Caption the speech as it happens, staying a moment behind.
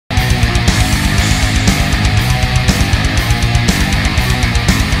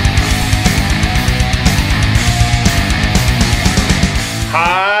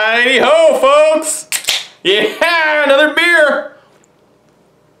Yeah, another beer.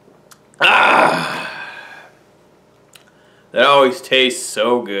 Ah, that always tastes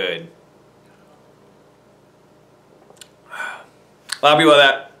so good. A lot of people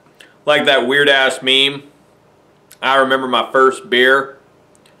like that weird ass meme. I remember my first beer.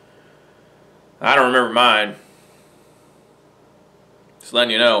 I don't remember mine. Just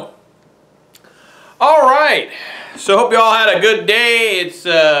letting you know. All right. So hope you all had a good day. It's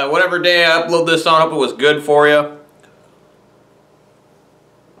whatever day I upload this on. Hope it was good for you.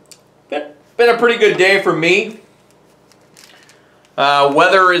 Been a pretty good day for me.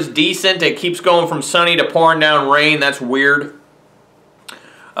 Weather is decent. It keeps going from sunny to pouring down rain. That's weird.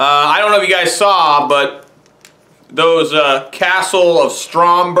 I don't know if you guys saw, but those Castle of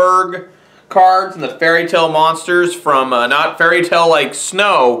Stromberg cards and the Fairy Tale monsters from, not Fairy Tale like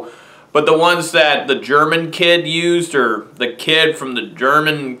Snow, but the ones that the German kid used, or the kid from the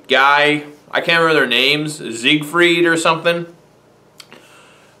German guy, I can't remember their names, Siegfried or something.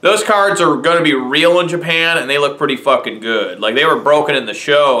 Those cards are going to be real in Japan, and they look pretty fucking good. Like, they were broken in the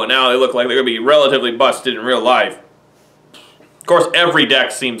show, and now they look like they're going to be relatively busted in real life. Of course, every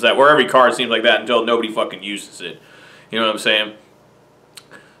deck seems that, or every card seems like that until nobody fucking uses it. You know what I'm saying?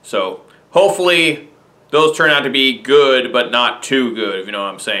 So, hopefully, those turn out to be good, but not too good, if you know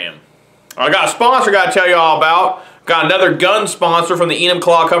what I'm saying. I got a sponsor I got to tell you all about. Got another gun sponsor from the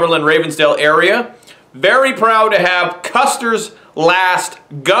Enumclaw, Cumberland, Ravensdale area. Very proud to have Custer's Last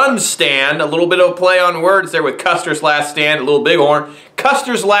Gun Stand. A little bit of a play on words there with Custer's Last Stand, a little bighorn.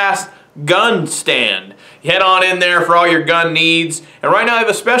 Custer's Last Gun Stand. Head on in there for all your gun needs. And right now I have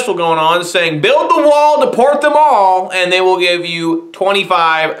a special going on saying, build the wall, deport them all, and they will give you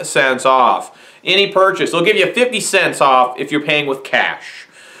 25 cents off. Any purchase. They'll give you 50 cents off if you're paying with cash.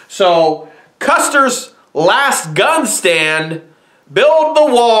 So, Custer's Last Gun Stand, build the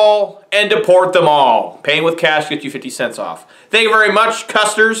wall, and deport them all. Paying with cash gets you 50 cents off. Thank you very much,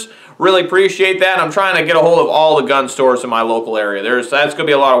 Custer's. Really appreciate that. I'm trying to get a hold of all the gun stores in my local area. That's going to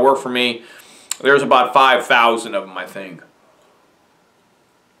be a lot of work for me. There's about 5,000 of them, I think.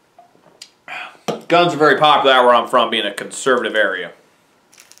 Guns are very popular where I'm from, being a conservative area.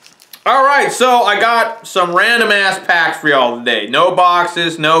 Alright, so I got some random ass packs for y'all today. No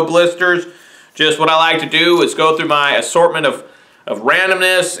boxes, no blisters. Just what I like to do is go through my assortment of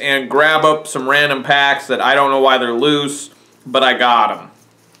randomness and grab up some random packs that I don't know why they're loose, but I got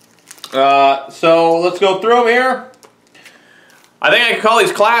them. So let's go through them here. I think I can call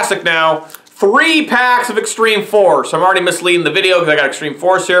these classic now. 3 packs of Extreme Force. I'm already misleading the video because I got Extreme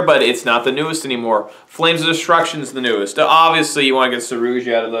Force here, but it's not the newest anymore. Flames of Destruction is the newest. Obviously, you want to get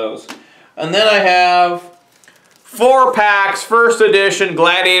Saruji out of those. And then I have 4 packs, first edition,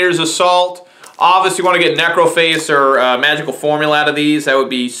 Gladiator's Assault. Obviously, you want to get Necroface or Magical Formula out of these. That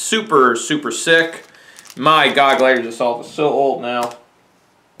would be super, super sick. My God, Gladiator's Assault is so old now.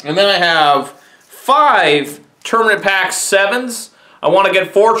 And then I have 5 Tournament Pack 7s. I want to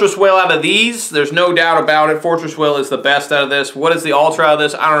get Fortress Whale out of these. There's no doubt about it. Fortress Whale is the best out of this. What is the Ultra out of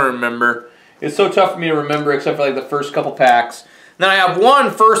this? I don't remember. It's so tough for me to remember except for like the first couple packs. Then I have 1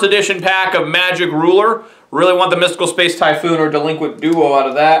 first edition pack of Magic Ruler. Really want the Mystical Space Typhoon or Delinquent Duo out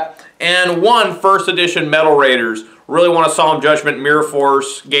of that. And 1 first edition Metal Raiders. Really want a Solemn Judgment, Mirror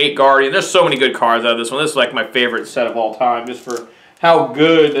Force, Gate Guardian. There's so many good cards out of this one. This is like my favorite set of all time, just for how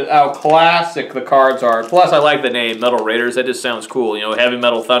good, how classic the cards are. Plus, I like the name, Metal Raiders. That just sounds cool. You know, Heavy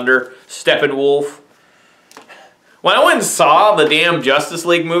Metal Thunder, Steppenwolf. When I went and saw the damn Justice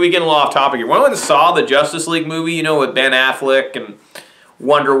League movie, getting a little off topic here. When I went and saw the Justice League movie, you know, with Ben Affleck and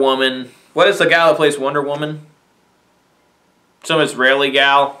Wonder Woman. What is the gal that plays Wonder Woman? Some Israeli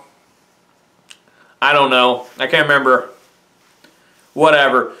gal. I don't know. I can't remember.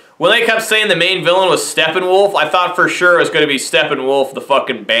 Whatever. When they kept saying the main villain was Steppenwolf, I thought for sure it was going to be Steppenwolf, the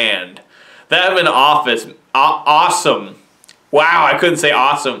fucking band. That would have been awesome. Wow, I couldn't say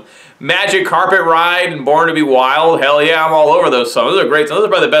awesome. Magic Carpet Ride and Born to be Wild. Hell yeah, I'm all over those songs. Those are great songs. Those are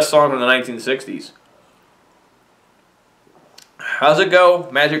probably the best songs from the 1960s. How's it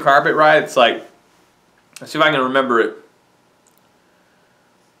go? Magic Carpet Ride? It's like, let's see if I can remember it.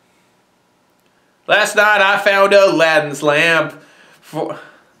 Last night I found Aladdin's lamp for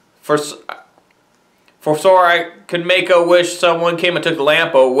so I could make a wish. Someone came and took the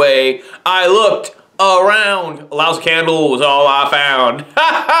lamp away. I looked around. A lousy candle was all I found.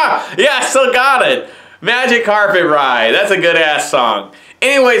 Ha ha! Yeah, I still got it. Magic Carpet Ride. That's a good ass song.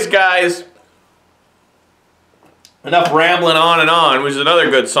 Anyways, guys, enough rambling on, which is another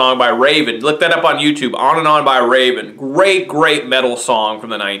good song by Raven. Look that up on YouTube. On and On by Raven. Great, great metal song from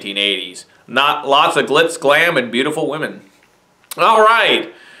the 1980s. Not lots of glitz, glam, and beautiful women. All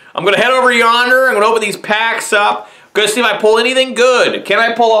right. I'm going to head over yonder. I'm going to open these packs up. Going to see if I pull anything good. Can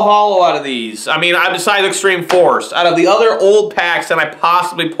I pull a holo out of these? I mean, I decided Extreme Force. Out of the other old packs, can I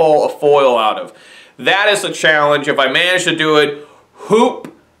possibly pull a foil out of? That is the challenge. If I manage to do it,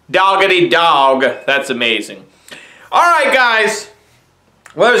 hoop doggity dog. That's amazing. All right, guys.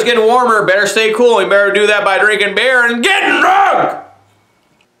 Weather's getting warmer. Better stay cool. We better do that by drinking beer and getting drunk.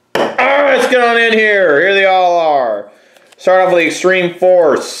 All right, let's get on in here. Here they all are. Start off with the Extreme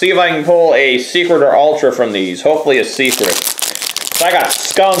Force. See if I can pull a secret or ultra from these. Hopefully a secret. So I got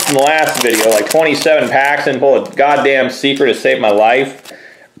skunked in the last video, like 27 packs, and pull a goddamn secret to save my life.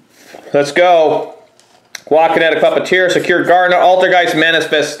 Let's go. Guacanet, a Puppeteer, Secured Garden, Altergeist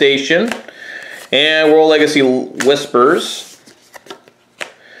Manifestation, and World Legacy Whispers.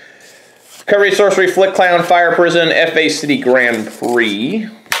 Recovery Sorcery, Flick Clown, Fire Prison, FA City Grand Prix.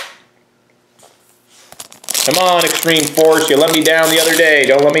 Come on, Extreme Force. You let me down the other day.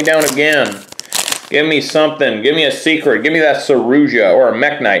 Don't let me down again. Give me something. Give me a secret. Give me that Saruja or a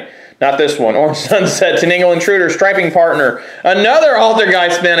Mekk-Knight. Not this one. Orange Sunset, Tenangle Intruder, Striping Partner. Another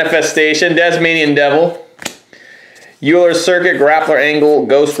Altergeist Manifestation, Desmanian Devil. Euler's Circuit, Grappler Angle,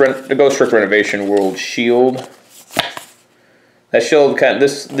 Ghost Trick Renovation, World Shield. That shield kind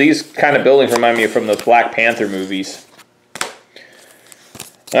of, these kind of buildings remind me from those Black Panther movies.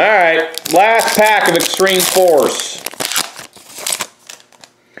 Alright, last pack of Extreme Force.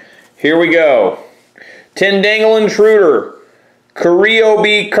 Here we go. Tenangle Intruder,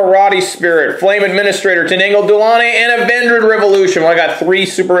 Kuriobi Karate Spirit, Flame Administrator, Tenangle Dulane, and Avenged Revolution. Well, I got 3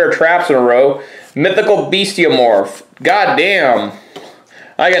 super rare traps in a row. Mythical Bestiamorph. God damn.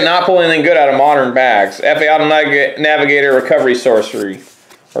 I can not pull anything good out of modern bags. FA Auto Navigator, Recovery Sorcery.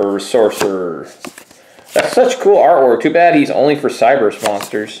 Or Sorcerer. That's such cool artwork. Too bad he's only for Cyberse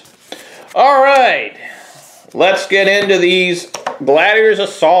monsters. Alright. Let's get into these Gladiators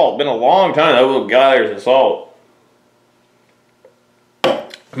Assault. Been a long time over Gladiators Assault. Man,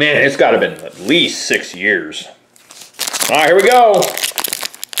 it's got to have been at least 6 years. Alright, here we go.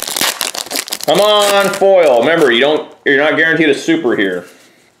 Come on, foil. Remember, you're not guaranteed a super here.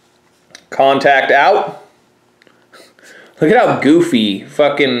 Contact out. Look at how goofy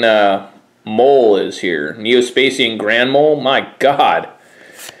fucking Mole is here. Neospacian Grand Mole. My God.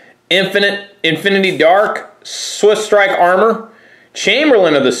 Infinity Dark. Swift Strike Armor.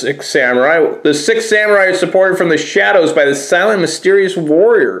 Chamberlain of the Sixth Samurai. The Sixth Samurai is supported from the shadows by the silent, mysterious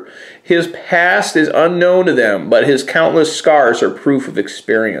warrior. His past is unknown to them, but his countless scars are proof of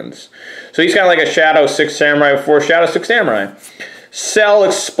experience. So he's kind of like a Shadow Sixth Samurai before Shadow Sixth Samurai. Cell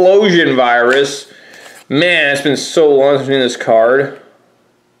Explosion Virus. Man, it's been so long since I've seen this card.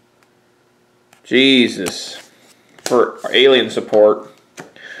 Jesus. For alien support.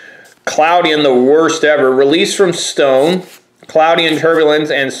 Cloudian, the worst ever. Release from Stone. Cloudian Turbulence,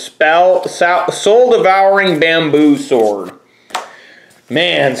 and Soul-Devouring Bamboo Sword.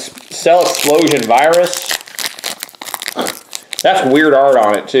 Man, Cell Explosion Virus. That's weird art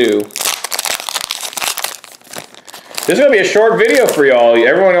on it, too. This is going to be a short video for y'all.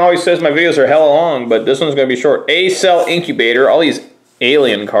 Everyone always says my videos are hella long, but this one's going to be short. A-Cell Incubator, all these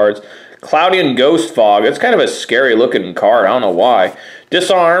alien cards. Cloudian Ghost Fog. It's kind of a scary looking card. I don't know why.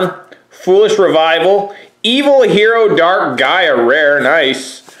 Disarm. Foolish Revival. Evil Hero Dark Gaia rare.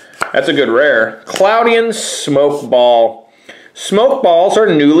 Nice. That's a good rare. Cloudian Smoke Ball. Smoke balls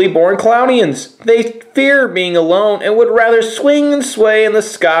are newly born Cloudians. They fear being alone and would rather swing and sway in the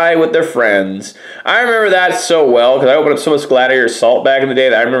sky with their friends. I remember that so well because I opened up so much Gladiator Assault back in the day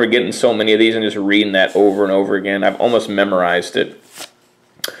that I remember getting so many of these and just reading that over and over again. I've almost memorized it.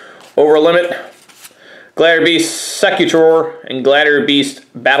 Over Limit. Gladiator Beast Secutor and Gladiator Beast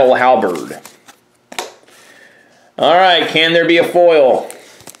Battle Halberd. Alright, can there be a foil?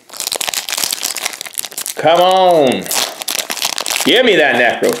 Come on. Give me that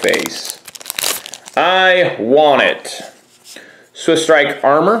Necroface. I want it. Swift Strike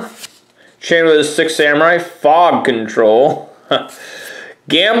Armor. Chamberlain of the Sixth Samurai. Fog Control.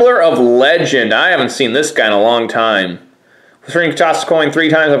 Gambler of Legend. I haven't seen this guy in a long time. Returning toss coin 3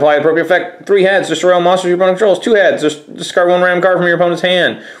 times, apply appropriate effect. 3 heads, destroy all monsters your opponent controls. 2 heads, discard 1 random card from your opponent's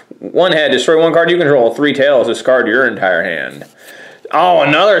hand. 1 head, destroy 1 card you control. 3 tails, discard your entire hand. Oh,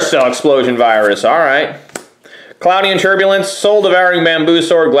 another Cell Explosion Virus. Alright. Cloudian Turbulence, Soul-Devouring Bamboo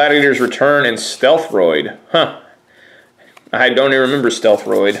Sword, Gladiator's Return, and Stealthroid. Huh. I don't even remember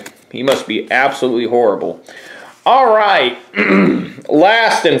Stealthroid. He must be absolutely horrible. Alright.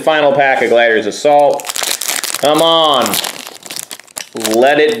 Last and final pack of Gladiator's Assault. Come on.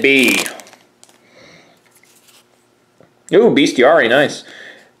 Let it be. Ooh, Bestiari, nice.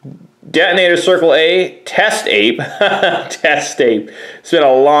 Detonator Circle A, Test Ape. Test Ape. It's been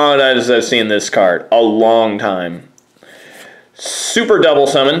a long time since I've seen this card. A long time. Super Double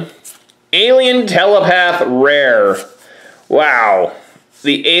Summon. Alien Telepath Rare. Wow.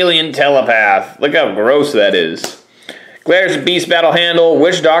 The Alien Telepath. Look how gross that is. Gladiator's Beast Battle Handle.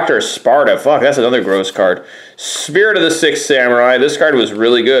 Witch Doctor Sparta. Fuck, that's another gross card. Spirit of the Sixth Samurai. This card was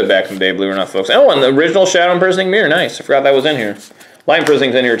really good back in the day, believe it or not, folks. Oh, and the original Shadow Imprisoning Mirror. Nice. I forgot that was in here. Light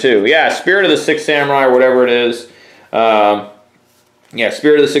Imprisoning's in here, too. Yeah, Spirit of the Sixth Samurai, whatever it is. Yeah,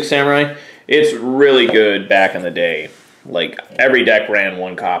 Spirit of the Sixth Samurai. It's really good back in the day. Like, every deck ran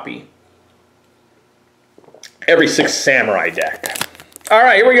one copy. Every Sixth Samurai deck. All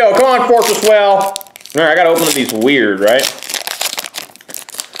right, here we go. Come on, Fortress Whale. All right, I got to open these weird, right?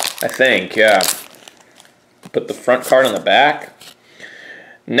 I think, yeah. Put the front card on the back.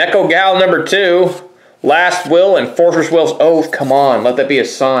 Neko Gal number 2. Last Will and Fortress Whale's Oath. Come on, let that be a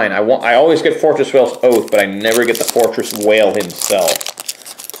sign. I always get Fortress Whale's Oath, but I never get the Fortress Whale himself.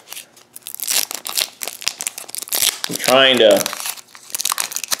 I'm trying to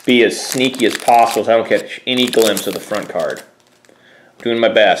be as sneaky as possible so I don't catch any glimpse of the front card. I'm doing my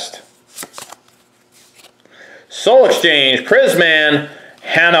best. Soul Exchange, Prisman,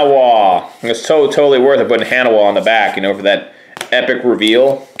 Hanawa. It's totally worth it putting Hanawa on the back, you know, for that epic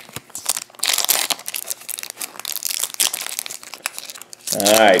reveal.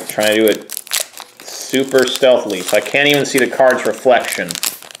 Alright, trying to do it super stealthily, so I can't even see the card's reflection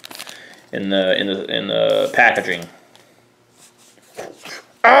in the packaging.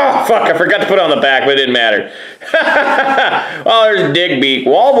 Oh, fuck, I forgot to put it on the back, but it didn't matter. Oh, there's Digbeak.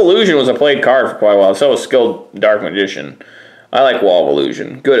 Wall of Illusion was a played card for quite a while. So was Skilled Dark Magician. I like Wall of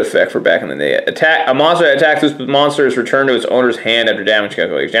Illusion. Good effect for back in the day. A monster that attacks this monster is returned to its owner's hand after damage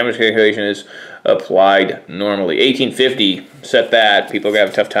calculation. Damage calculation is applied normally. 1850, set that. People have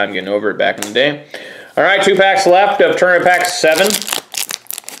a tough time getting over it back in the day. All right, 2 packs left of Tournament Pack 7.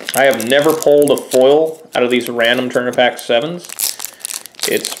 I have never pulled a foil out of these random Tournament Pack 7s.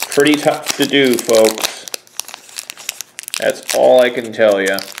 It's pretty tough to do, folks. That's all I can tell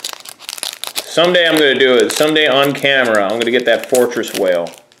you. Someday I'm going to do it. Someday on camera, I'm going to get that Fortress Whale.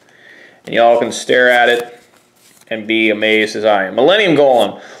 And y'all can stare at it and be amazed as I am. Millennium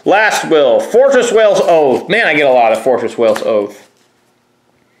Golem. Last Will. Fortress Whale's Oath. Man, I get a lot of Fortress Whale's Oath.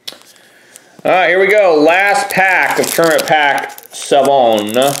 Alright, here we go. Last pack of Tournament Pack 7.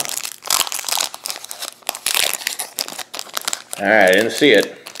 Alright, I didn't see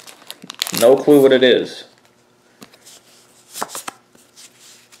it. No clue what it is.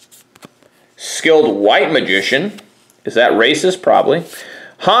 Skilled White Magician. Is that racist? Probably.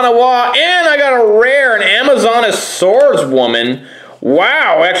 Hanawa, and I got a rare, an Amazoness Swordswoman.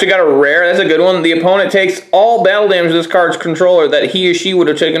 Wow, I actually got a rare. That's a good one. The opponent takes all battle damage of this card's controller that he or she would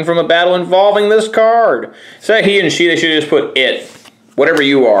have taken from a battle involving this card. Is that he and she? They should have just put it. Whatever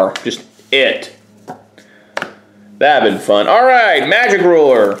you are, just it. That'd been fun. All right, Magic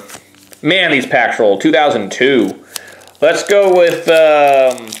Ruler. Man, these packs roll. 2002. Let's go with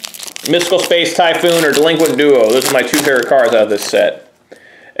Mystical Space Typhoon or Delinquent Duo. Those are my 2 favorite cards out of this set.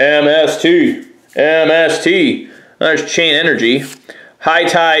 MST. MST. There's Chain Energy. High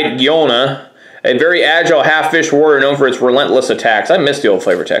Tide Giona. A very agile half-fish warrior known for its relentless attacks. I miss the old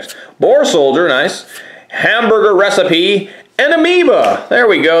flavor text. Boar Soldier, nice. Hamburger Recipe. And Amoeba. There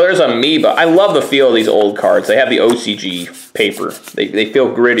we go. There's Amoeba. I love the feel of these old cards. They have the OCG paper. They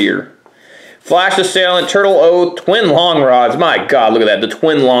feel grittier. Flash Assailant, Turtle Oath, Twin Long Rods. My God, look at that. The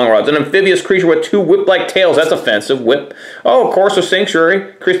Twin Long Rods. An amphibious creature with 2 whip-like tails. That's offensive. Whip. Oh, Course of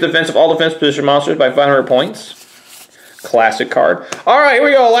Sanctuary. Increase the defense of all defense position monsters by 500 points. Classic card. All right, here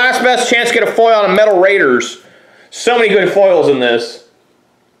we go. Last best chance to get a foil on a Metal Raiders. So many good foils in this.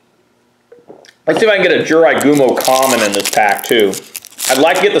 Let's see if I can get a Jurai Gumo common in this pack, too. I'd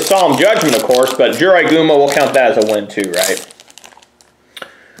like to get the Solemn Judgment, of course, but Jurai Gumo, we'll count that as a win, too, right?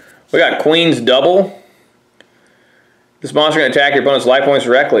 We got Queen's Double. This monster can attack your opponent's life points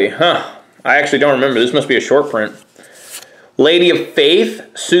directly. Huh. I actually don't remember. This must be a short print. Lady of Faith.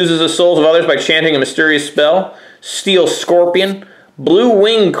 Soothes the souls of others by chanting a mysterious spell. Steel Scorpion. Blue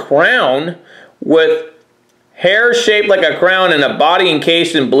Wing Crown with hair shaped like a crown and a body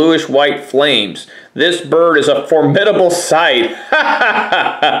encased in bluish-white flames. This bird is a formidable sight.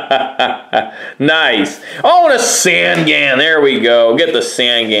 Nice. Oh, and a Sangan. There we go. Get the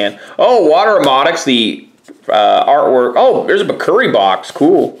Sangan. Oh, Water Emotics, the artwork. Oh, there's a Bakuri box.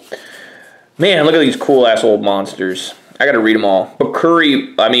 Cool. Man, look at these cool-ass old monsters. I gotta read them all.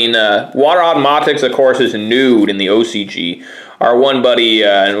 Bakuri, Water Automotics, of course, is nude in the OCG. our one buddy,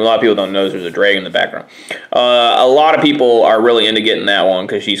 and a lot of people don't know there's a dragon in the background. A lot of people are really into getting that one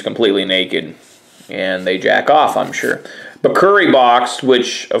because she's completely naked. And they jack off, I'm sure. Bakuri box,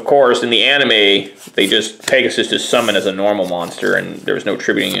 which, of course, in the anime, they just Pegasus just summon as a normal monster, and there's no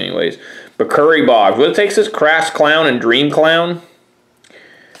tributing anyways. Bakuri box. What takes this? Crass Clown and Dream Clown?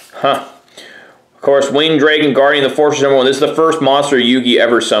 Huh. Of course, Winged Dragon guarding the fortress #1. This is the first monster Yugi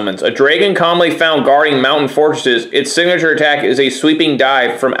ever summons. A dragon commonly found guarding mountain fortresses. Its signature attack is a sweeping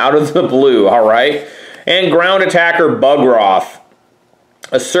dive from out of the blue, alright? And ground attacker Bugroth.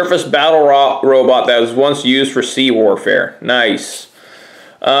 A surface battle robot that was once used for sea warfare. Nice.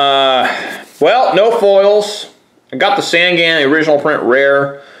 Well, no foils. I got the Sangan, the original print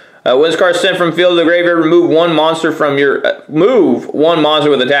rare. When this card is sent from field to the graveyard, remove one monster from your move one monster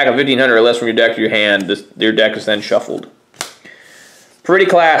with attack of 1500 or less from your deck to your hand. Your deck is then shuffled. Pretty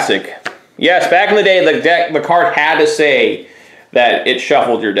classic. Yes, back in the day, the card had to say that it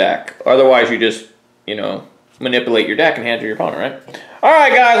shuffled your deck. Otherwise, you just, you know, manipulate your deck and hand it to your opponent, right? All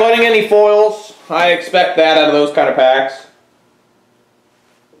right, guys, letting any foils. I expect that out of those kind of packs.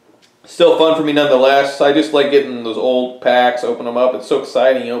 Still fun for me nonetheless. I just like getting those old packs, open them up. It's so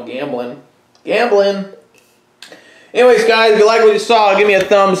exciting, you know, gambling. Gambling. Anyways, guys, if you like what you saw, give me a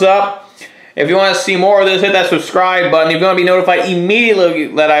thumbs up. If you want to see more of this, hit that subscribe button. If you want to be notified immediately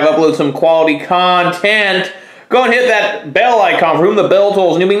that I've uploaded some quality content, go and hit that bell icon for whom the bell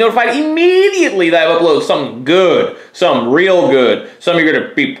tolls, and you'll be notified immediately that I've uploaded something good, something real good, something you're going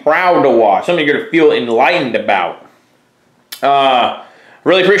to be proud to watch, something you're going to feel enlightened about.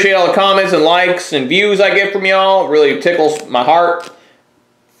 Really appreciate all the comments and likes and views I get from y'all. It really tickles my heart.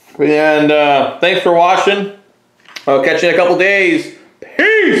 And thanks for watching. I'll catch you in a couple days.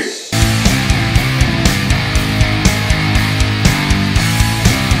 Peace!